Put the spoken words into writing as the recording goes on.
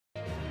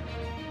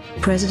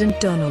President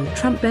Donald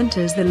Trump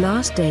enters the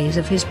last days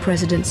of his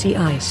presidency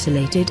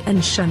isolated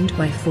and shunned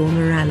by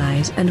former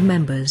allies and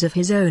members of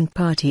his own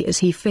party as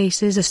he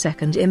faces a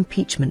second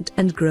impeachment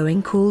and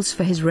growing calls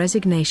for his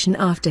resignation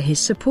after his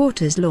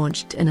supporters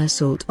launched an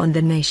assault on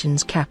the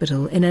nation's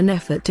capital in an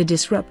effort to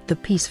disrupt the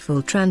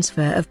peaceful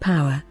transfer of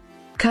power.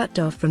 Cut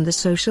off from the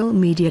social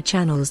media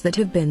channels that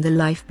have been the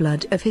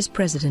lifeblood of his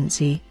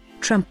presidency,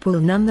 Trump will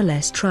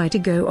nonetheless try to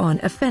go on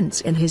offense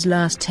in his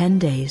last 10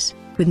 days,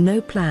 with no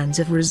plans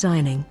of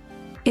resigning.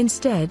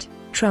 Instead,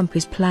 Trump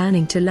is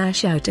planning to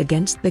lash out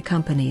against the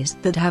companies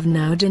that have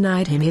now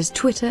denied him his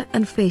Twitter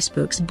and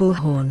Facebook's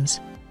bullhorns.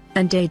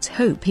 And aides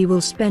hope he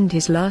will spend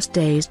his last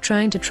days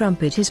trying to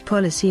trumpet his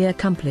policy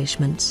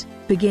accomplishments,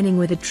 beginning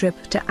with a trip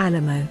to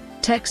Alamo,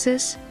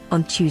 Texas,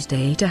 on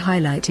Tuesday to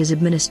highlight his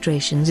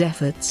administration's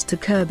efforts to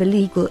curb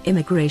illegal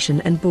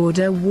immigration and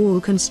border wall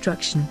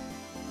construction.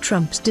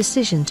 Trump's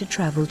decision to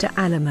travel to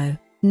Alamo,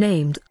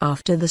 named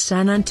after the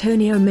San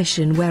Antonio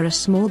mission where a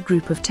small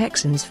group of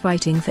Texans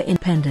fighting for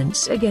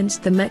independence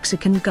against the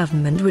Mexican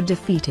government were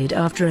defeated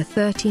after a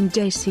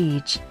 13-day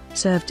siege,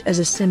 served as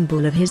a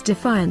symbol of his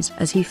defiance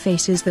as he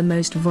faces the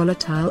most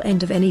volatile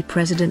end of any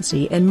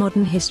presidency in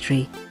modern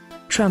history.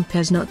 Trump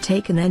has not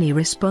taken any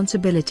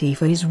responsibility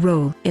for his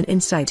role in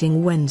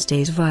inciting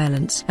Wednesday's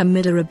violence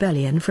amid a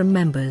rebellion from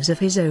members of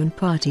his own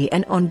party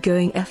and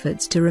ongoing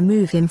efforts to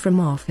remove him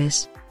from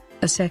office.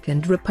 A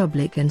second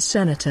Republican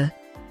senator,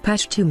 Pat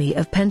Toomey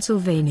of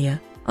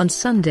Pennsylvania, on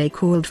Sunday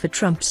called for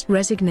Trump's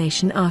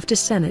resignation after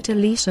Senator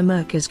Lisa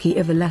Murkowski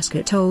of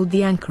Alaska told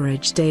the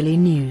Anchorage Daily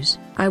News,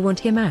 "I want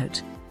him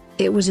out."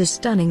 It was a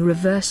stunning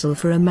reversal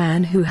for a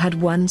man who had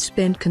once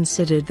been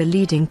considered the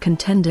leading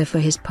contender for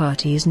his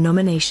party's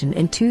nomination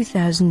in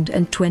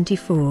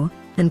 2024,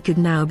 and could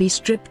now be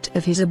stripped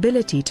of his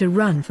ability to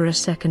run for a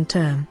second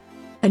term.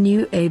 A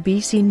new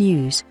ABC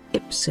News,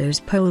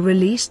 Ipsos poll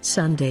released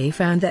Sunday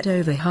found that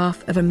over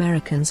half of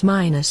Americans,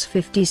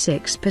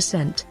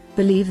 -56%,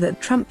 believe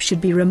that Trump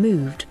should be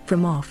removed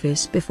from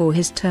office before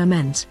his term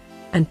ends,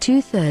 and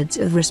two-thirds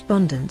of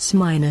respondents,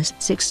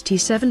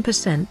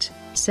 -67%,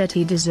 said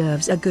he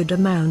deserves a good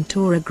amount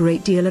or a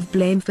great deal of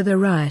blame for the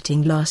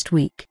rioting last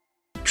week.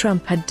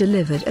 Trump had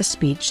delivered a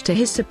speech to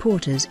his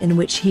supporters in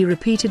which he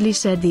repeatedly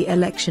said the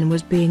election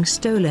was being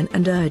stolen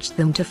and urged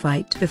them to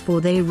fight before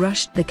they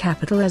rushed the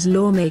Capitol as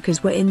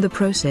lawmakers were in the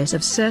process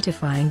of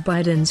certifying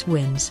Biden's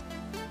wins.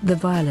 The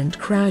violent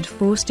crowd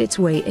forced its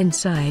way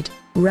inside,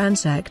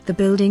 ransacked the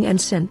building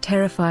and sent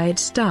terrified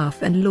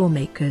staff and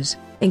lawmakers,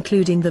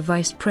 including the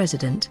vice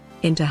president,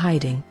 into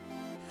hiding.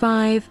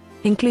 5,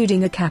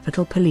 including a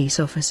Capitol police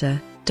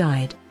officer,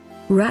 died.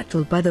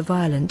 Rattled by the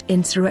violent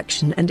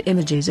insurrection and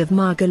images of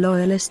MAGA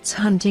loyalists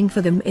hunting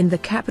for them in the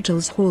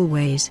Capitol's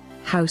hallways,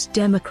 House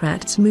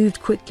Democrats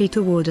moved quickly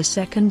toward a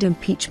second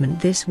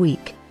impeachment this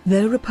week,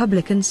 though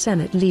Republican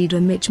Senate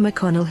leader Mitch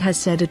McConnell has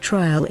said a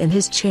trial in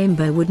his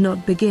chamber would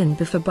not begin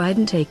before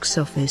Biden takes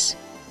office.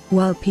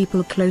 While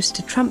people close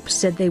to Trump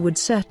said they would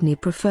certainly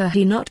prefer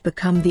he not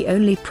become the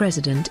only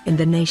president in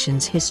the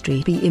nation's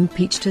history be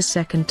impeached a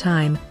second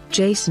time,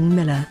 Jason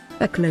Miller,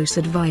 a close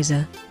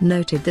advisor,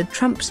 noted that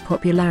Trump's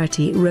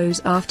popularity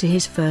rose after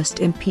his first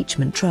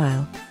impeachment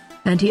trial.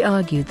 And he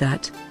argued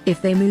that,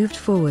 if they moved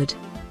forward,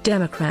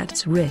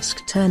 Democrats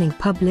risked turning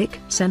public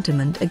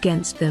sentiment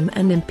against them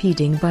and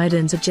impeding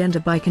Biden's agenda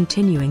by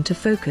continuing to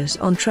focus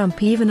on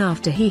Trump even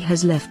after he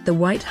has left the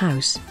White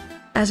House.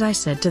 "As I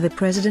said to the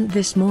president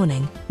this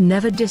morning,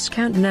 never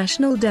discount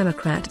National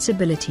Democrats'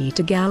 ability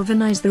to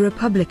galvanize the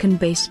Republican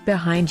base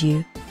behind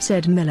you,"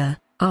 said Miller,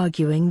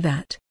 arguing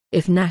that,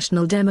 if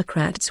National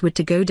Democrats were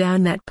to go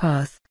down that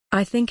path,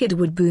 I think it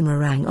would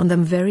boomerang on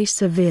them very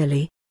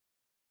severely.